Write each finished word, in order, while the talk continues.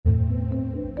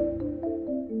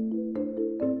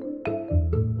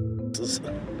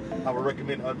Texas. I would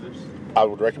recommend others. I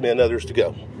would recommend others to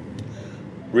go.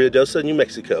 Ruidoso, New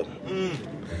Mexico.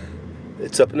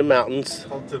 It's up in the mountains.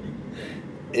 Talk to me.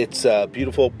 It's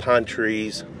beautiful pine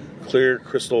trees, clear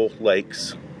crystal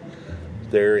lakes.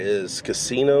 There is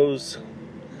casinos,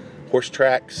 horse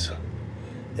tracks,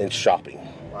 and shopping.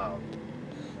 Wow.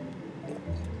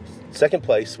 Second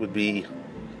place would be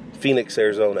Phoenix,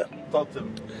 Arizona. Talk to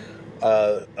me.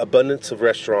 Abundance of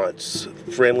restaurants,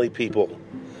 friendly people,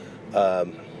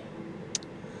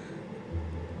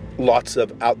 lots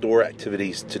of outdoor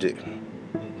activities to do.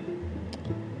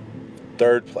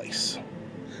 Third place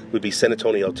would be San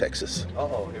Antonio, Texas.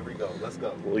 Uh-oh, here we go. Let's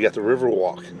go. We got the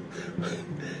Riverwalk.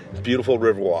 Beautiful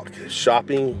Riverwalk.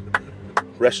 Shopping,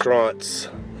 restaurants.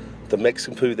 The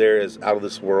Mexican food there is out of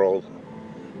this world.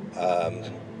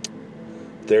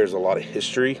 There's a lot of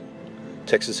history,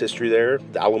 Texas history there,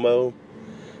 the Alamo.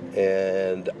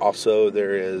 And also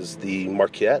there is the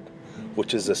Marquette,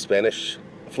 which is a Spanish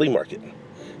flea market.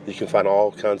 You can find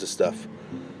all kinds of stuff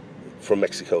from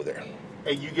Mexico there.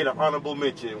 And you get an honorable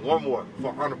mention. One more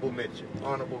for honorable mention.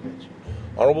 Honorable mention.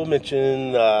 Honorable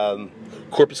mention,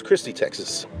 Corpus Christi,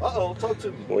 Texas. Uh-oh, talk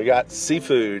to me. We got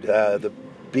seafood, the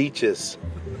beaches,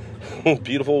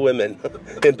 beautiful women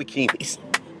in bikinis.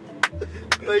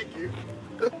 Thank you.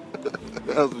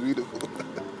 That was beautiful.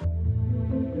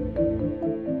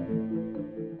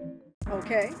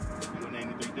 Okay. You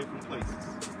name the three different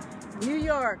places. New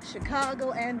York,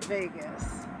 Chicago, and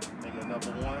Vegas. And your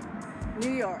number one?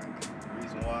 New York.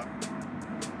 Reason why?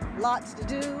 Lots to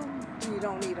do. You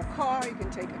don't need a car. You can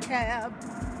take a cab.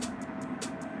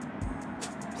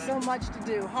 So much to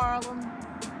do. Harlem,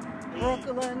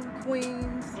 Brooklyn,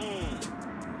 Queens,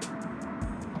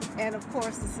 and of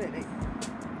course the city.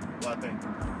 Well, thank you.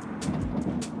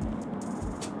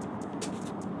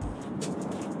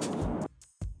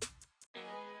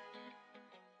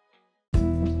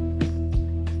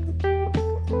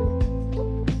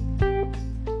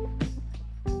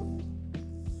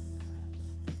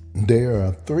 There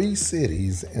are 3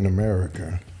 cities in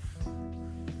America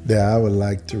that I would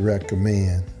like to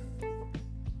recommend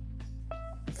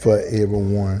for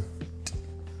everyone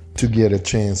to get a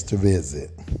chance to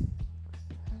visit.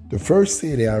 The first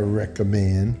city I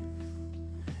recommend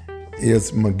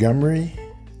is Montgomery,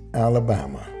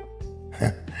 Alabama.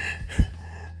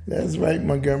 That's right,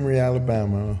 Montgomery,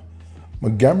 Alabama.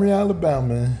 Montgomery,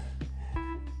 Alabama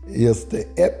is the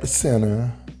epicenter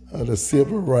of the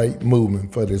civil rights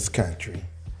movement for this country.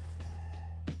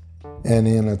 And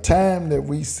in a time that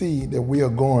we see that we are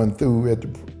going through at the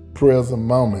present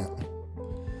moment,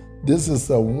 this is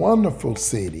a wonderful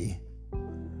city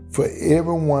for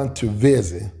everyone to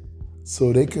visit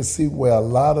so they can see where a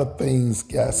lot of things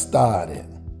got started.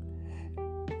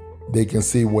 They can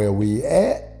see where we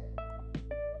at,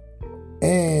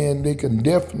 and they can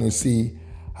definitely see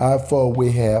how far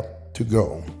we have to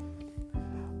go.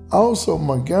 Also,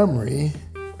 Montgomery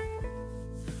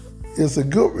is a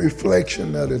good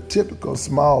reflection of the typical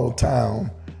small town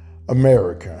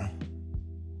America,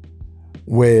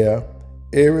 where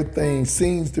everything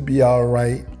seems to be all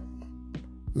right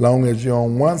long as you're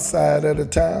on one side of the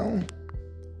town.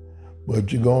 But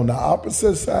if you go on the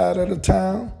opposite side of the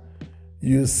town,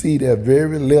 you'll see that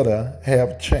very little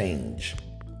have changed.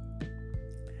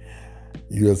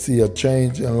 You'll see a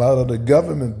change in a lot of the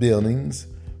government buildings,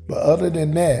 but other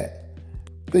than that,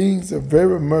 things are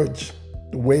very much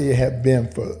the way it have been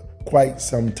for quite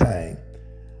some time.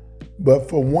 But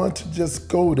for one to just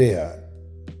go there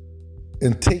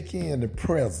and take in the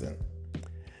present,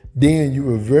 then you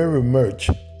will very much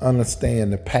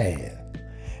understand the past.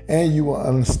 And you will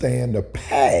understand the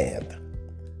path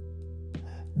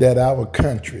that our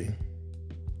country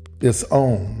is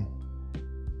on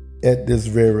at this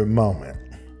very moment.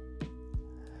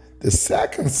 The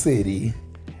second city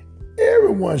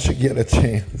everyone should get a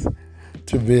chance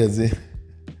to visit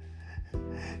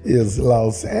is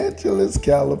Los Angeles,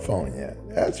 California.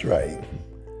 That's right.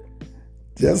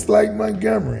 Just like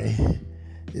Montgomery,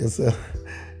 it's a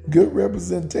good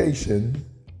representation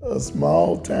of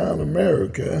small town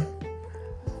America.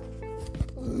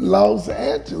 Los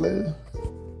Angeles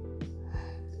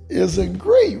is a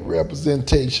great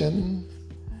representation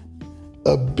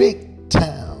of big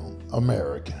town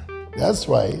America. That's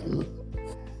right.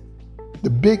 The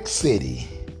big city,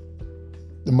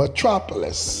 the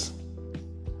metropolis.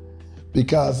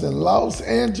 Because in Los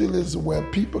Angeles, where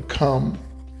people come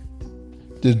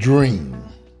to dream.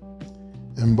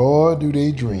 And boy, do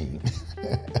they dream.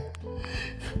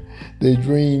 They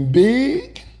dream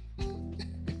big.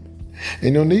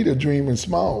 Ain't no need of dreaming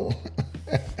small.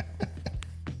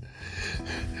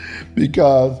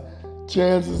 Because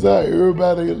chances are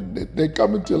everybody that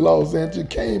coming to Los Angeles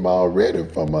came already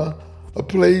from a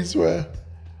place where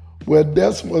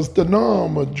that was the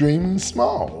norm of dreaming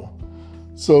small.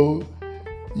 So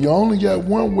you only got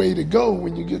one way to go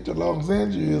when you get to Los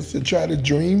Angeles, to try to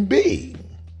dream big.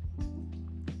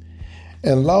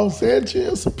 And Los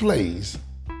Angeles is a place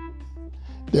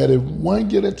that if one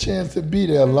get a chance to be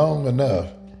there long enough,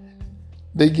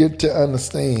 they get to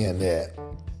understand that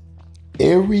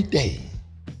every day,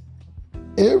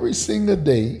 every single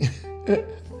day,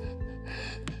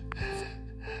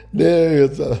 there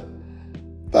is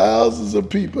thousands of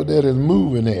people that is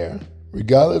moving there,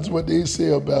 regardless of what they say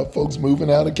about folks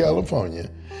moving out of California.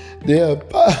 There are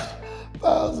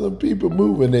thousands of people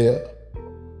moving there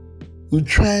who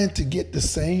trying to get the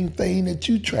same thing that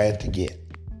you trying to get.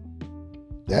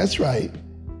 That's right.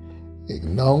 It's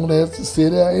known as the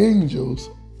City of Angels,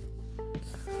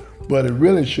 but it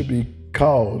really should be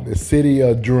called the City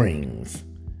of Dreams.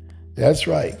 That's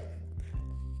right.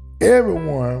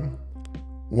 Everyone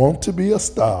wants to be a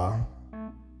star.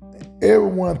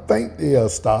 Everyone think they're a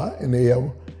star, and they have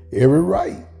every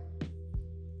right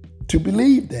to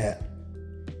believe that.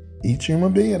 Each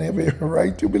human being have every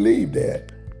right to believe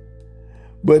that.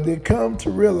 But they come to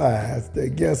realize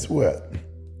that, guess what?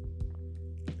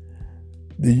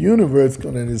 The universe is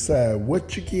going to decide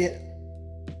what you get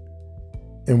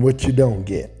and what you don't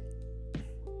get.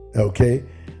 Okay?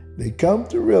 They come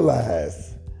to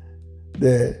realize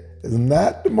that it's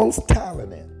not the most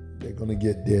talented they're going to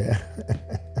get there.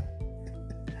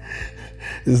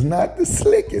 It's not the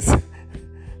slickest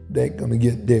they're going to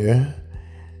get there.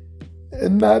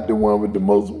 And not the one with the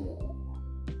most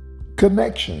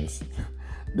connections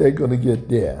they're going to get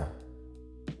there.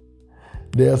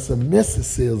 There's some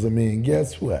mysticism in,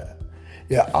 guess what?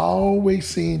 It always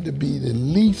seems to be the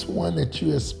least one that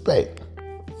you expect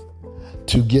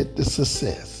to get the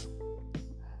success.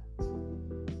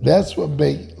 That's what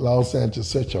makes Los Angeles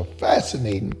such a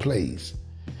fascinating place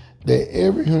that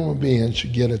every human being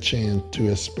should get a chance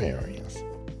to experience.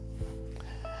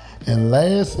 And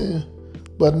lastly,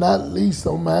 but not least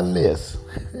on my list,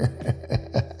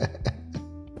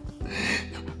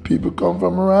 people come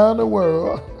from around the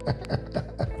world.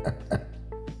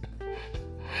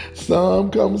 Some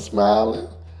come smiling,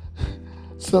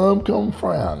 some come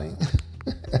frowning.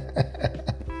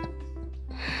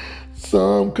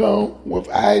 Some come with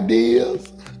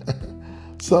ideas,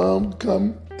 some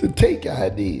come to take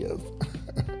ideas.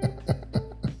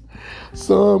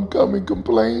 Some come in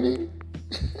complaining,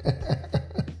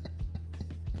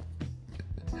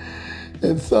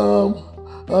 and some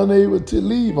unable to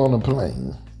leave on a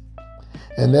plane.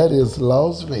 And that is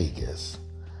Las Vegas.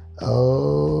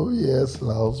 Oh, yes,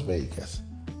 Las Vegas.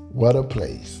 What a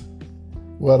place.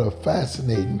 What a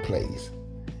fascinating place.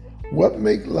 What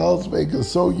makes Las Vegas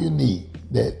so unique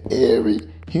that every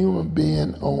human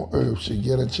being on earth should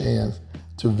get a chance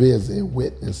to visit and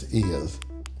witness is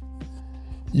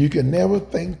you can never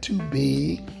think too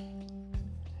big,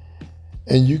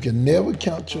 and you can never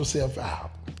count yourself out.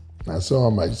 Now,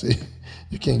 some might say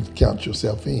you can't count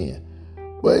yourself in.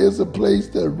 But it's a place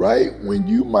that right when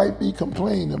you might be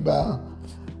complaining about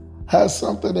how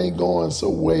something ain't going so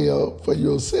well for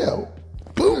yourself,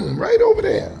 boom, right over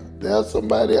there, there's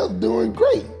somebody else doing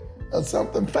great or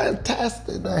something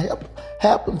fantastic that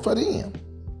happened for them.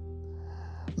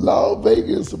 Las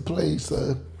Vegas is a place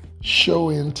of show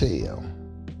and tell.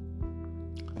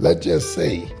 Let's just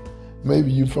say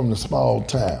maybe you're from the small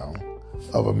town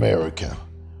of America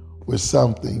with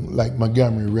something like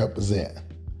Montgomery represent.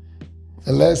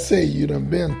 And let's say you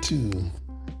done been to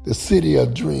the City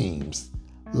of Dreams,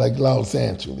 like Los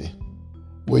Angeles,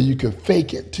 where you could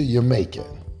fake it till you make it.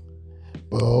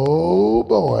 But oh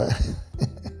boy,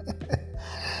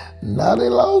 not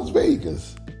in Las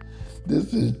Vegas.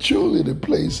 This is truly the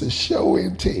place of show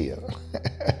and tell.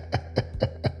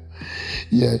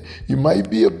 Yeah, you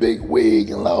might be a big wig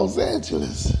in Los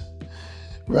Angeles,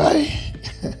 right?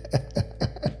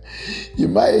 You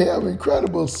might have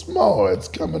incredible smarts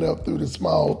coming up through the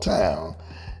small town,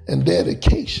 and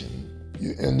dedication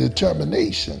and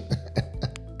determination,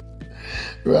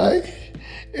 right?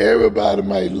 Everybody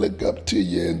might look up to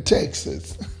you in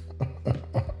Texas,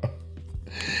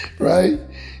 right?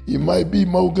 You might be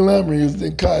more glamorous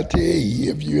than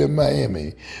Cartier if you're in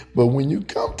Miami. But when you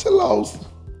come to Las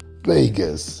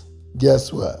Vegas,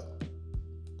 guess what?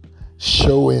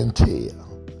 Show and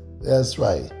tell. That's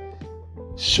right.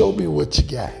 Show me what you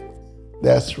got.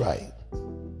 That's right.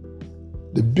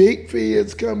 The big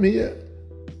figs come here,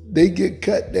 they get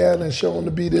cut down and shown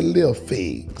to be the little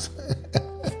figs.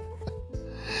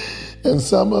 And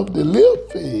some of the little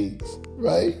figs,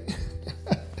 right?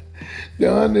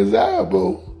 the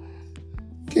undesirable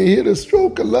can hit a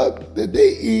stroke of luck that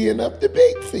they end up the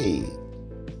big feed.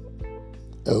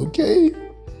 Okay?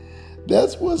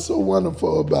 That's what's so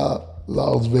wonderful about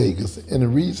Las Vegas and the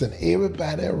reason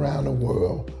everybody around the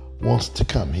world wants to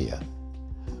come here.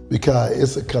 Because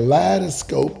it's a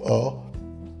kaleidoscope of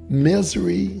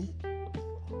misery,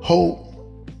 hope,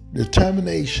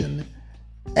 determination,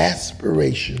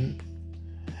 aspiration,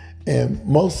 and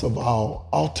most of all,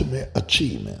 ultimate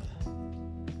achievement.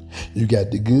 You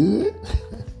got the good,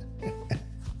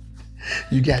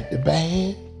 you got the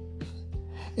bad,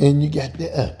 and you got the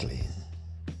ugly.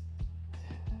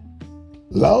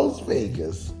 Las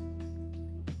Vegas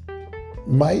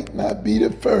might not be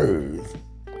the first.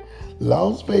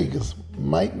 Las Vegas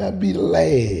might not be the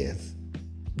last.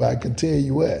 But I can tell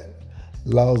you what,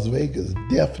 Las Vegas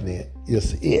definitely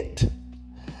is it.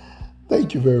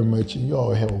 Thank you very much, and you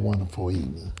all have a wonderful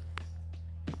evening.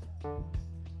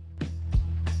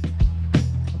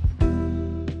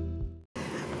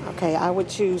 Okay, I would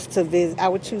choose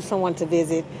someone to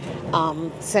visit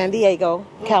San Diego,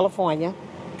 California.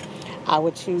 I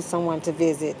would choose someone to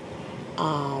visit.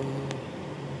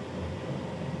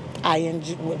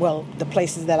 The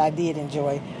places that I did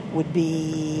enjoy would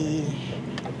be.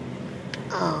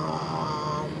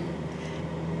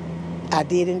 I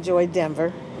did enjoy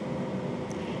Denver,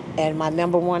 and my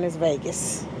number one is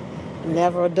Vegas.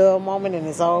 Never a dull moment, and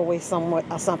there's always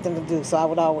something to do. So I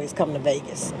would always come to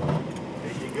Vegas.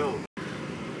 There you go.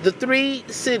 The 3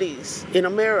 cities in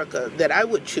America that I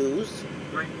would choose.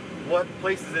 What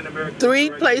places in America? 3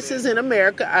 places in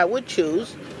America I would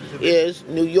choose is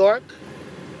New York,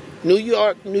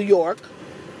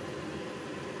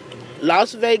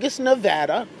 Las Vegas,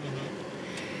 Nevada,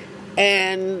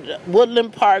 and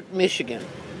Woodland Park, Michigan.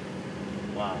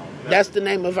 Wow. That's the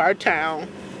name of our town.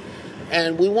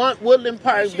 And we want Woodland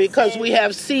Park because we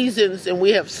have seasons and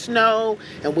we have snow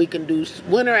and we can do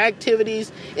winter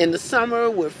activities. In the summer,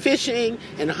 we're fishing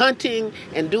and hunting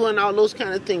and doing all those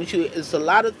kind of things. It's a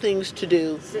lot of things to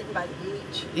do. Sitting by the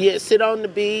beach. Yeah, sit on the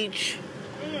beach.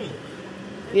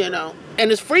 You know,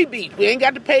 and it's free beach. We ain't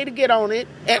got to pay to get on it.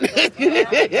 And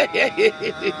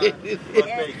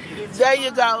there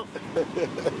you go.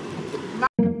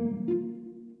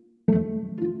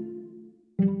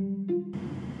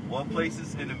 What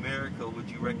places in America would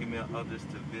you recommend others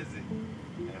to visit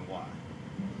and why?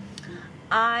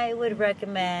 I would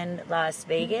recommend Las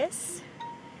Vegas.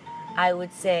 I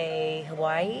would say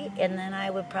Hawaii, and then I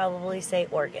would probably say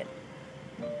Oregon.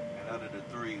 And out of the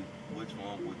 3, which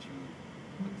one would you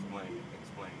explain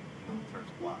in terms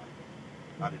of why?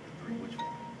 Out of the 3, which one?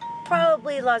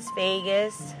 Probably Las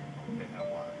Vegas. Okay,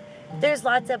 and why? There's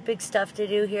lots of big stuff to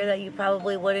do here that you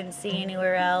probably wouldn't see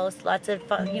anywhere else. Lots of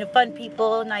fun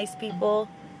people, nice people.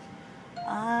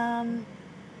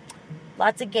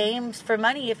 Lots of games for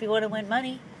money if you want to win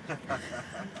money.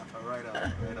 Right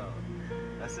on.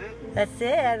 That's it? That's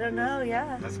it. I don't know.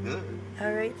 Yeah. That's good.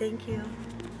 All right. Thank you.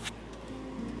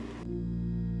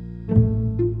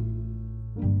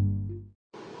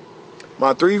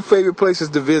 My 3 favorite places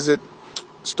to visit,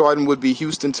 starting would be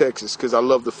Houston, Texas, because I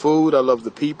love the food, I love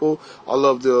the people, I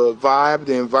love the vibe,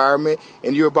 the environment,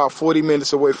 and you're about 40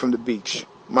 minutes away from the beach.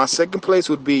 My second place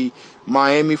would be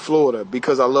Miami, Florida,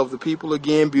 because I love the people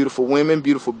again, beautiful women,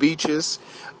 beautiful beaches,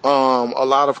 a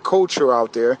lot of culture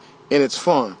out there, and it's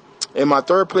fun. And my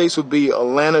third place would be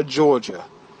Atlanta, Georgia.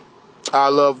 I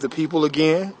love the people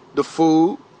again, the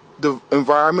food, the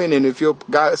environment, and if you're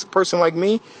a person like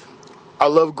me, I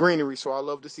love greenery, so I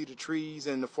love to see the trees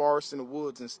and the forests and the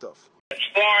woods and stuff. As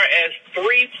far as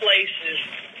 3 places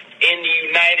in the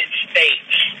United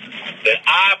States that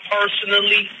I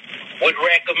personally would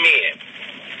recommend.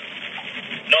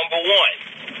 Number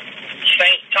 1,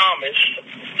 St. Thomas,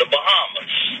 the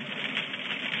Bahamas,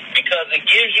 because it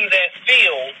gives you that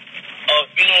feel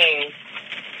of being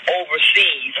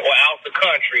overseas or out the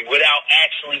country without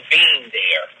actually being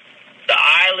there. The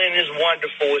island is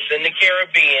wonderful. It's in the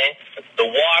Caribbean. The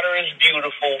water is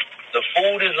beautiful. The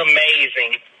food is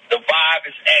amazing. The vibe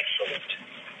is excellent.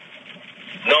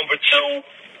 Number 2,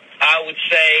 I would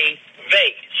say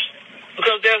Vegas,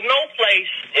 because there's no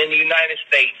place in the United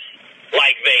States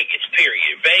like Vegas,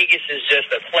 period. Vegas is just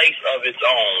a place of its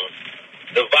own.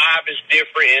 The vibe is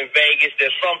different in Vegas.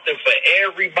 There's something for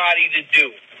everybody to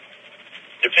do,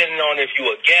 depending on if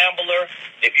you're a gambler,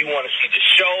 if you want to see the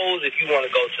shows, if you want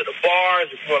to go to the bars,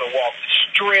 if you want to walk the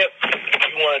strip, if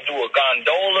you want to do a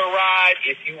gondola ride,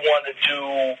 if you want to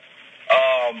do,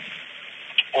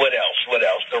 what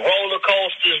else? The roller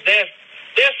coasters. There's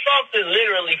something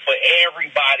literally for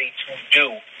everybody to do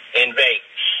in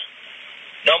Vegas.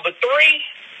 Number 3,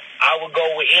 I would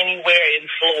go with anywhere in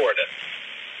Florida.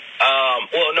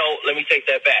 Well, no, let me take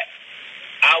that back.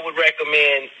 I would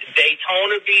recommend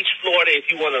Daytona Beach, Florida, if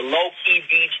you want a low-key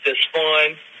beach that's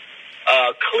fun.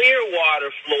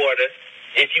 Clearwater, Florida,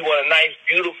 if you want a nice,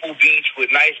 beautiful beach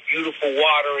with nice, beautiful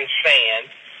water and sand.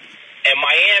 And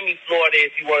Miami, Florida,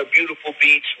 if you want a beautiful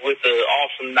beach with an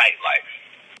awesome nightlife.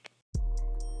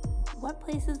 What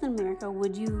places in America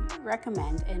would you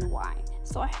recommend and why?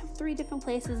 So I have 3 different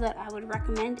places that I would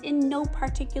recommend in no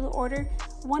particular order.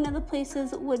 One of the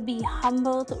places would be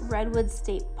Humboldt Redwood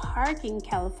State Park in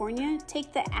California.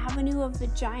 Take the Avenue of the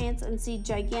Giants and see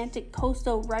gigantic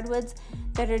coastal redwoods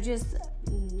that are just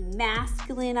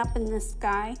masculine up in the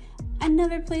sky.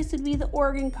 Another place would be the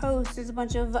Oregon coast. There's a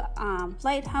bunch of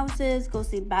lighthouses. Go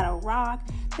see Battle Rock.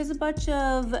 There's a bunch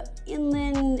of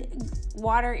inland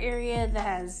water area that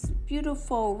has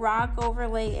beautiful rock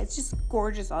overlay. It's just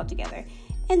gorgeous altogether.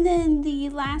 And then the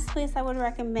last place I would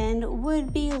recommend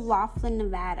would be Laughlin,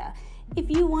 Nevada. If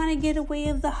you want to get away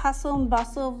of the hustle and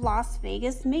bustle of Las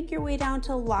Vegas, make your way down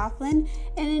to Laughlin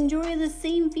and enjoy the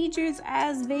same features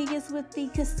as Vegas with the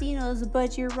casinos,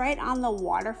 but you're right on the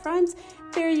waterfront.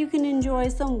 There you can enjoy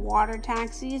some water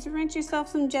taxis, rent yourself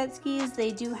some jet skis.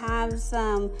 They do have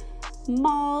some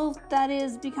malls that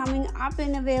is becoming up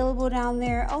and available down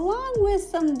there, along with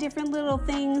some different little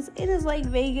things. It is like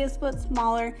Vegas but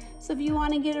smaller, so if you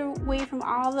want to get away from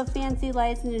all the fancy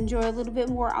lights and enjoy a little bit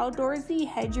more outdoorsy,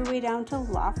 head your way down to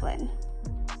Laughlin.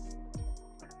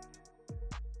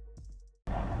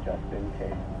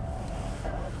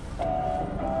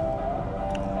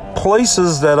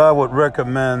 Places that I would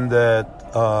recommend that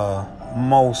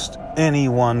most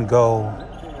anyone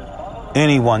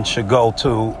should go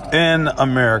to in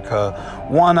America.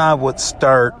 One, I would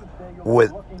start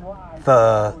with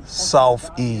the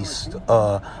southeast,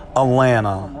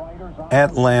 Atlanta,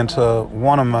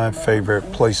 one of my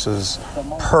favorite places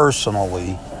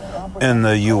personally in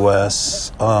the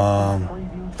U.S.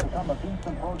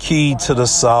 Key to the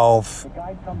South,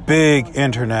 big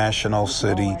international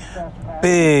city,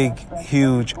 big,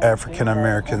 huge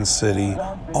African-American city,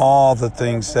 all the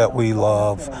things that we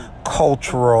love,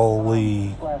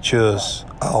 culturally just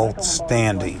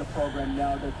outstanding.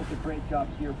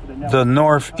 The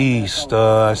Northeast,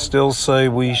 I still say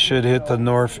we should hit the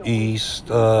Northeast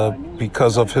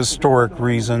because of historic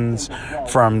reasons,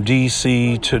 from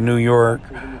D.C. to New York,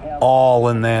 all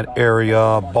in that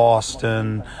area,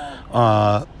 Boston,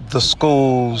 the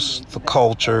schools, the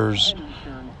cultures,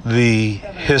 the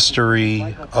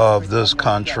history of this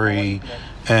country,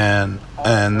 and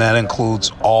that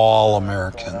includes all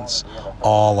Americans.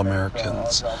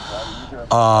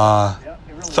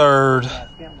 Third,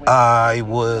 I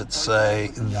would say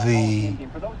the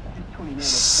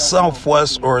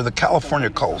Southwest or the California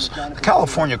coast, the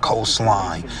California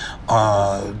coastline,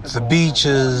 the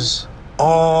beaches,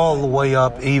 all the way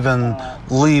up, even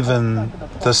leaving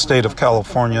the state of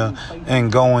California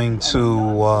and going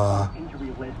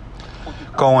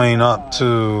up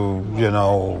to,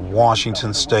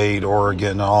 Washington State,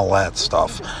 Oregon, all that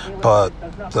stuff. But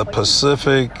the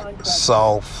Pacific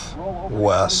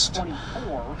Southwest,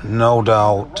 no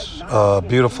doubt,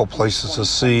 beautiful places to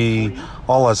see,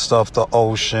 all that stuff, the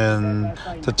ocean,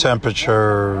 the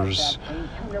temperatures,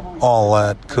 all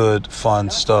that good, fun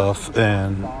stuff,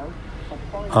 and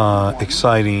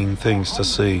exciting things to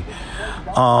see.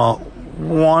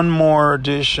 One more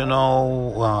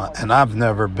additional, and I've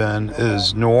never been,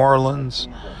 is New Orleans.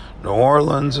 New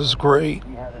Orleans is great,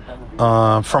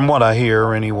 from what I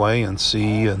hear anyway, and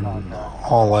see, and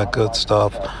all that good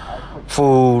stuff.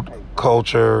 Food,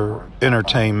 culture,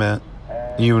 entertainment,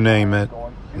 you name it,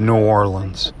 New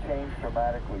Orleans,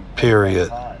 period.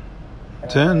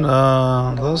 Then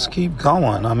let's keep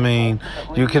going. I mean,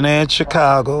 you can add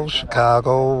Chicago.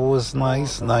 Chicago was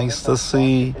nice to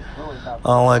see,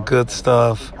 all that good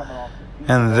stuff.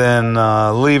 And then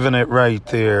leaving it right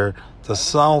there, the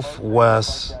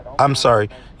Southwest, the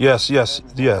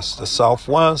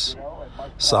Southwest,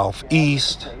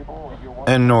 Southeast,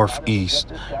 and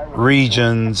Northeast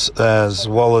regions, as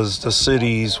well as the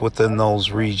cities within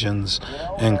those regions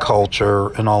and culture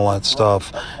and all that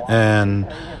stuff. And,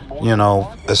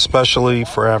 especially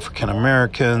for African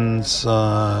Americans,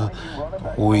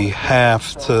 we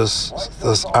have to,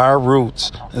 our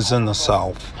roots is in the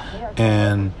South.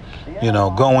 And,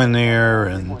 going there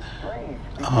and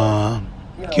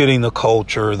getting the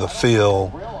culture, the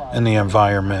feel, and the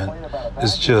environment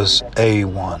is just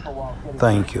A1.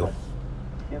 Thank you.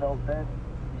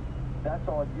 That's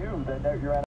on you.